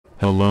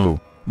Hello,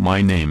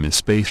 my name is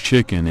Space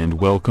Chicken and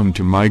welcome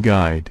to my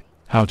guide,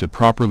 How to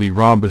Properly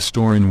Rob a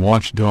Store in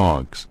Watch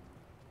Dogs.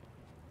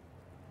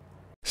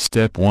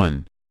 Step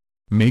 1.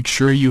 Make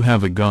sure you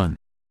have a gun.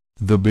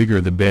 The bigger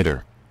the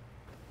better.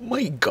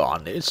 My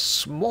gun is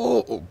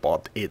small,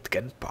 but it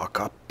can pack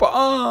a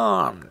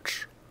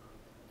punch.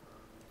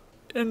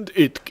 And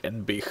it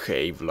can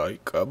behave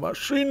like a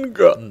machine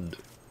gun.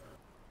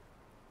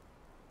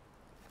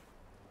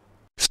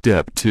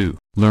 Step 2.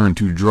 Learn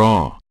to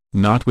draw,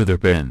 not with a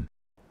pen.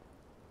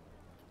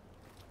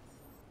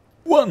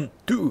 1,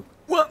 2,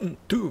 1,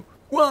 2,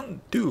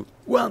 1, 2,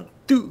 1,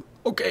 2.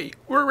 Okay,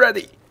 we're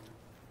ready.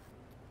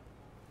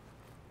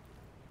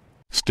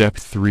 Step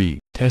 3.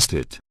 Test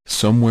it,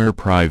 somewhere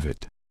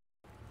private.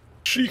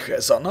 She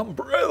has an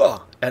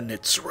umbrella and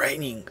it's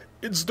raining.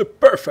 It's the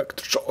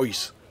perfect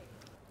choice.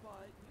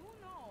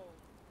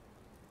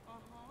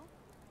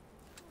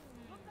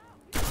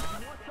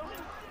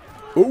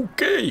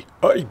 Okay,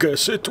 I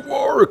guess it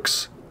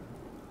works.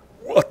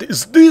 What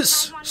is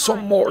this?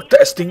 Some more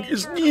testing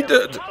is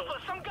needed.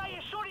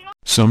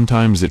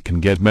 Sometimes it can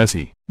get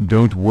messy,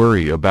 don't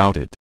worry about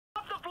it.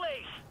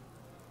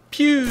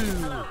 Pew!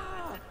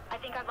 I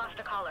think I lost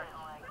a caller.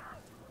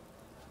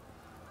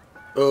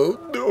 Oh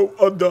no,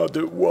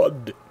 another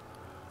one.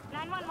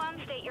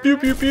 911, state your Pew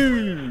pew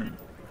pew!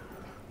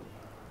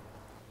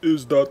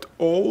 Is that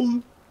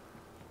all?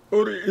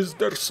 Or is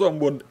there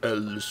someone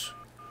else?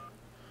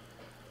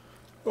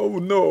 Oh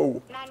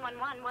no.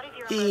 911, what is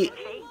your Eh, emergency?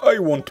 I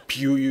won't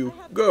pew you.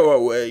 Go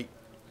away.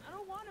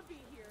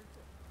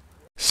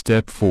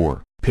 Step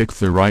 4. Pick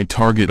the right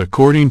target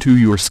according to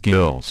your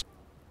skills.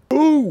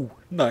 Oh,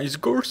 nice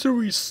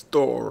grocery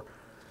store.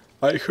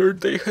 I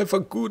heard they have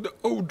a good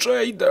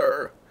OJ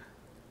there.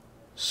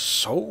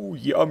 So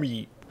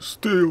yummy.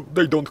 Still,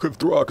 they don't have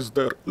drugs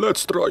there.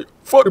 Let's try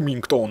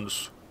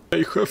Farmingtons.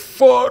 They have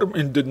farm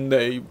in the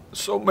name,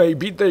 so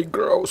maybe they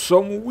grow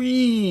some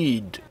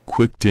weed.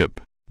 Quick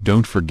tip,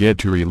 don't forget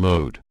to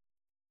reload.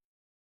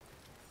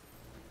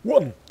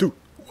 1, 2,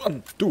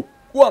 1, 2,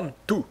 1,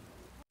 2.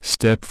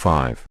 Step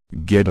 5.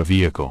 Get a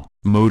vehicle.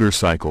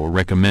 Motorcycle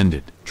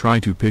recommended. Try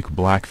to pick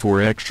black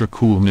for extra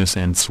coolness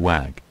and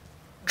swag.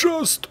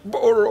 Just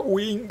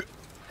borrowing.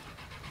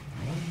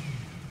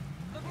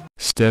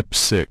 Step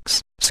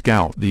 6.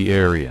 Scout the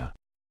area.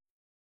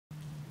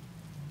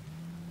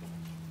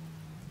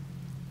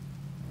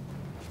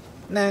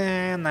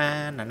 Na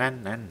na na na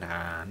na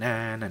na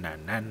na na na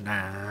na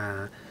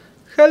na.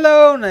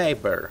 Hello,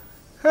 neighbor.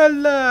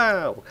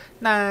 Hello.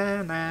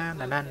 Na na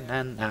na na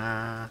na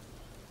na.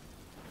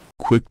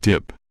 Quick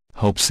tip.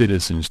 Help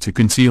citizens to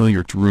conceal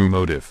your true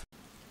motive.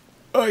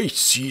 I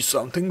see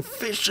something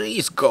fishy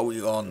is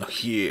going on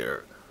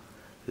here.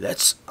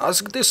 Let's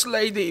ask this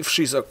lady if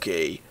she's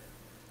okay.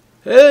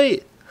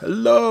 Hey,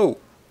 hello.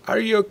 Are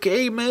you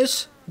okay,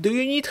 miss? Do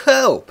you need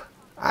help?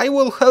 I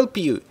will help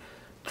you.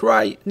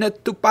 Try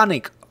not to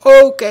panic.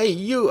 Okay,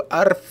 you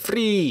are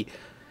free.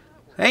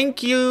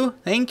 Thank you,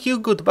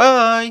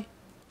 goodbye.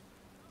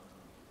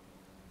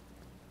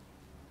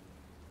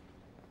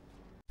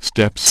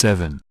 Step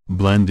 7.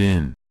 Blend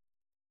in.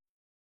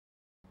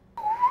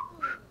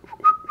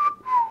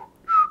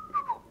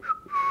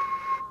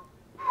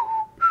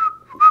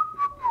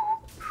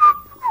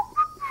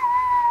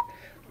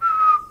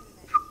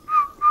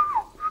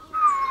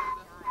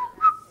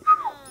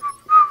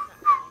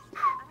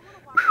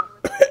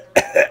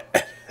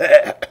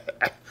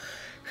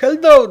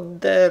 Hello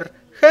there,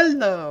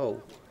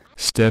 hello.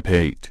 Step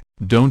 8.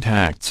 Don't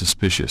act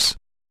suspicious.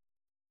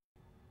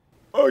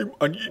 I'm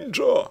a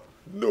ninja.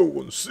 No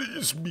one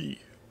sees me.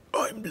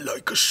 I'm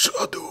like a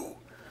shadow.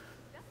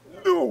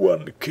 No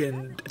one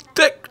can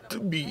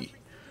detect me.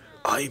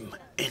 I'm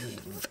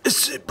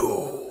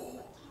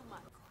invisible.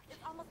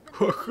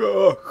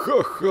 Haha,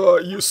 haha,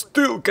 you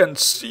still can't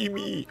see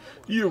me,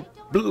 you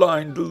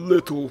blind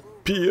little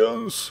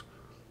peons.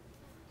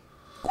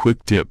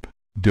 Quick tip.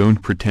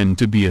 Don't pretend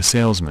to be a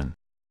salesman.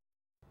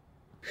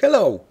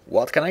 Hello,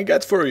 what can I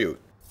get for you?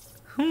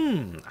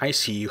 I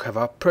see you have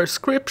a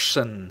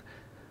prescription.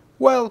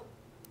 Well,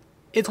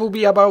 it will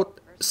be about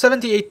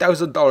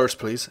 $78,000,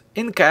 please.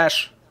 In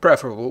cash,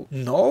 preferable.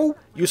 No?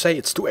 You say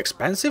it's too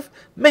expensive?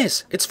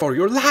 Miss, it's for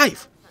your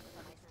life.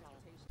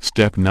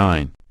 Step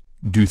 9.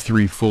 Do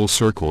 3 full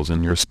circles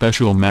in your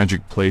special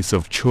magic place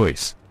of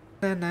choice.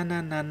 Na na na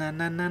na na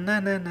na na na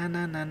na na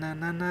na na na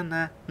na na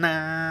na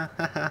na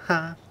ha ha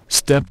ha.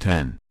 Step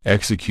 10.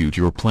 Execute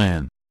your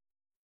plan.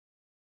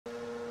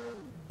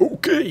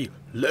 Okay,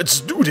 let's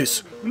do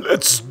this.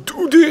 Let's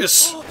do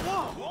this.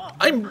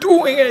 I'm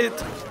doing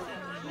it.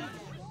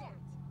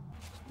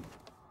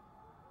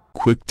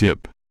 Quick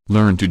tip.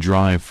 Learn to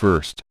drive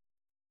first.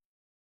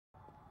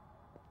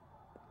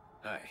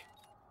 Ay.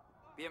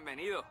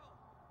 Bienvenido.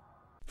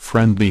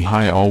 Friendly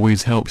hi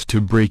always helps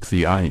to break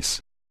the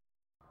ice.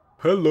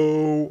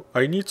 Hello,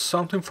 I need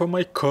something for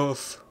my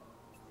cough.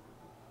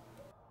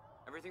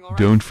 Everything all right?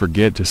 Don't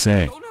forget to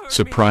say,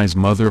 surprise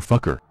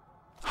motherfucker.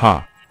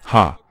 Ha,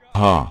 ha,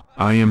 ha,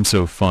 I am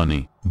so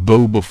funny.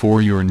 Bow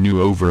before your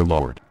new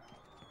overlord.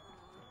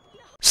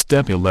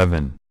 Step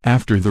 11.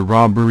 After the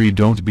robbery,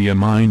 don't be a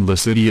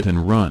mindless idiot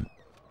and run.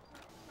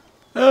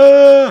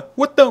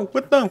 What now?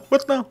 What now?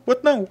 What now?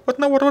 What now? What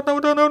now? What now?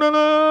 No, no, no,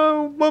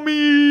 no,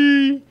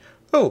 mommy!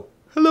 Oh,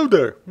 hello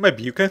there.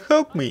 Maybe you can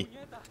help me.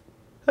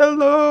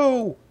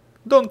 Hello!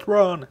 Don't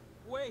run.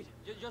 Wait,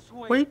 just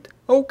wait. Wait?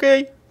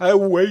 Okay, I'll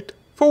wait.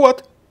 For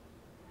what?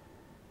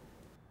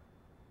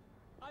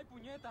 Ay,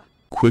 puñeta.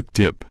 Quick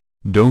tip: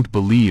 don't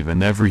believe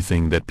in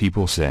everything that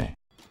people say.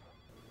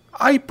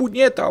 Ay,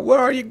 puñeta, where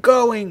are you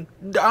going?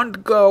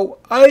 Don't go.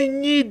 I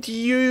need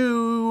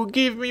you.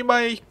 Give me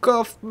my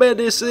cough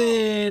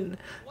medicine.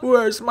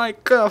 Where's my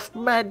cough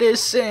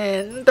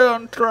medicine?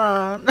 Don't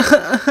run.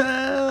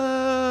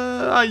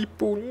 Ay,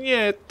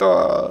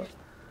 puñeta.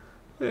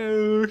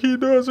 He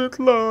doesn't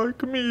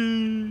like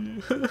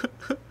me.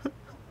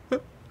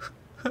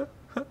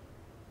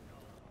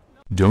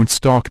 Don't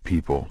stalk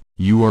people.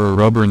 You are a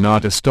rubber,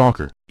 not a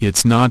stalker.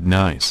 It's not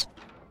nice.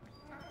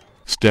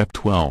 Step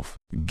 12.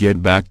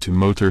 Get back to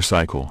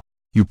motorcycle.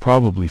 You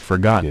probably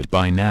forgot it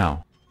by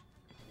now.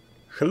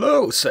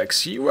 Hello,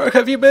 sexy. Where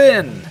have you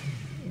been?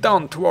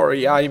 Don't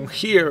worry, I'm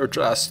here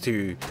just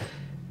to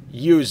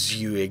use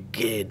you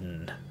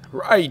again.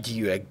 Ride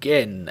you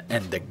again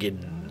and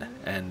again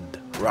and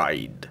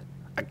ride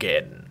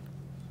again.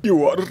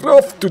 You are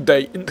rough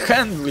today in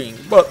handling,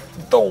 but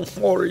don't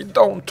worry,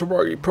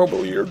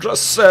 probably you're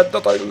just sad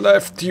that I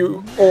left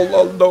you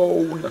all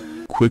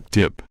alone. Quick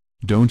tip: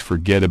 don't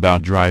forget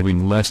about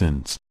driving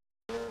lessons.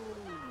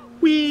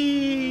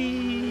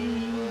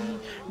 Whee!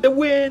 The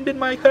wind in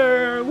my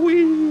hair,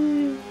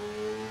 whee!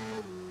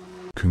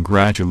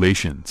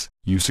 Congratulations,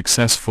 you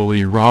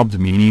successfully robbed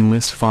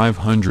meaningless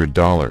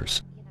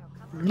 $500.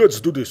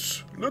 Let's do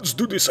this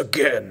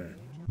again.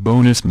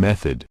 Bonus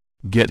method: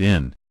 get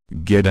in,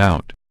 get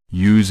out,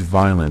 use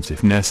violence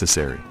if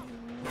necessary.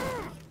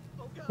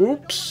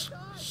 Oops,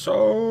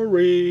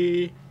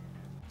 sorry.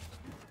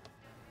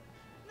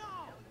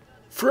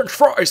 French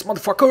fries,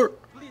 motherfucker!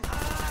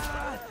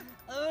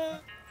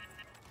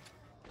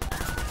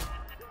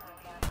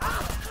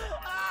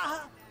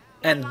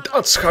 And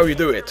that's how you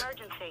do it,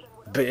 Emergency.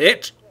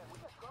 bitch!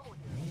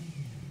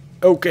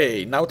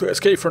 Okay, now to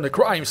escape from the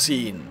crime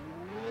scene.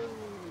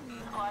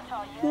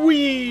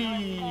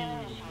 Whee!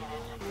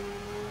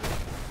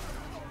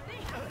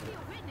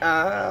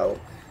 Ow,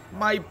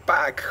 my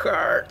back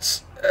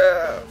hurts.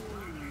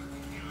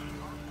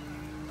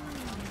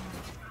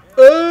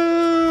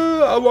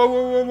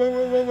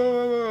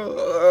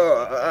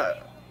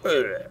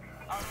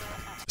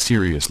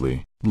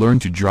 Seriously, learn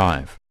to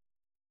drive.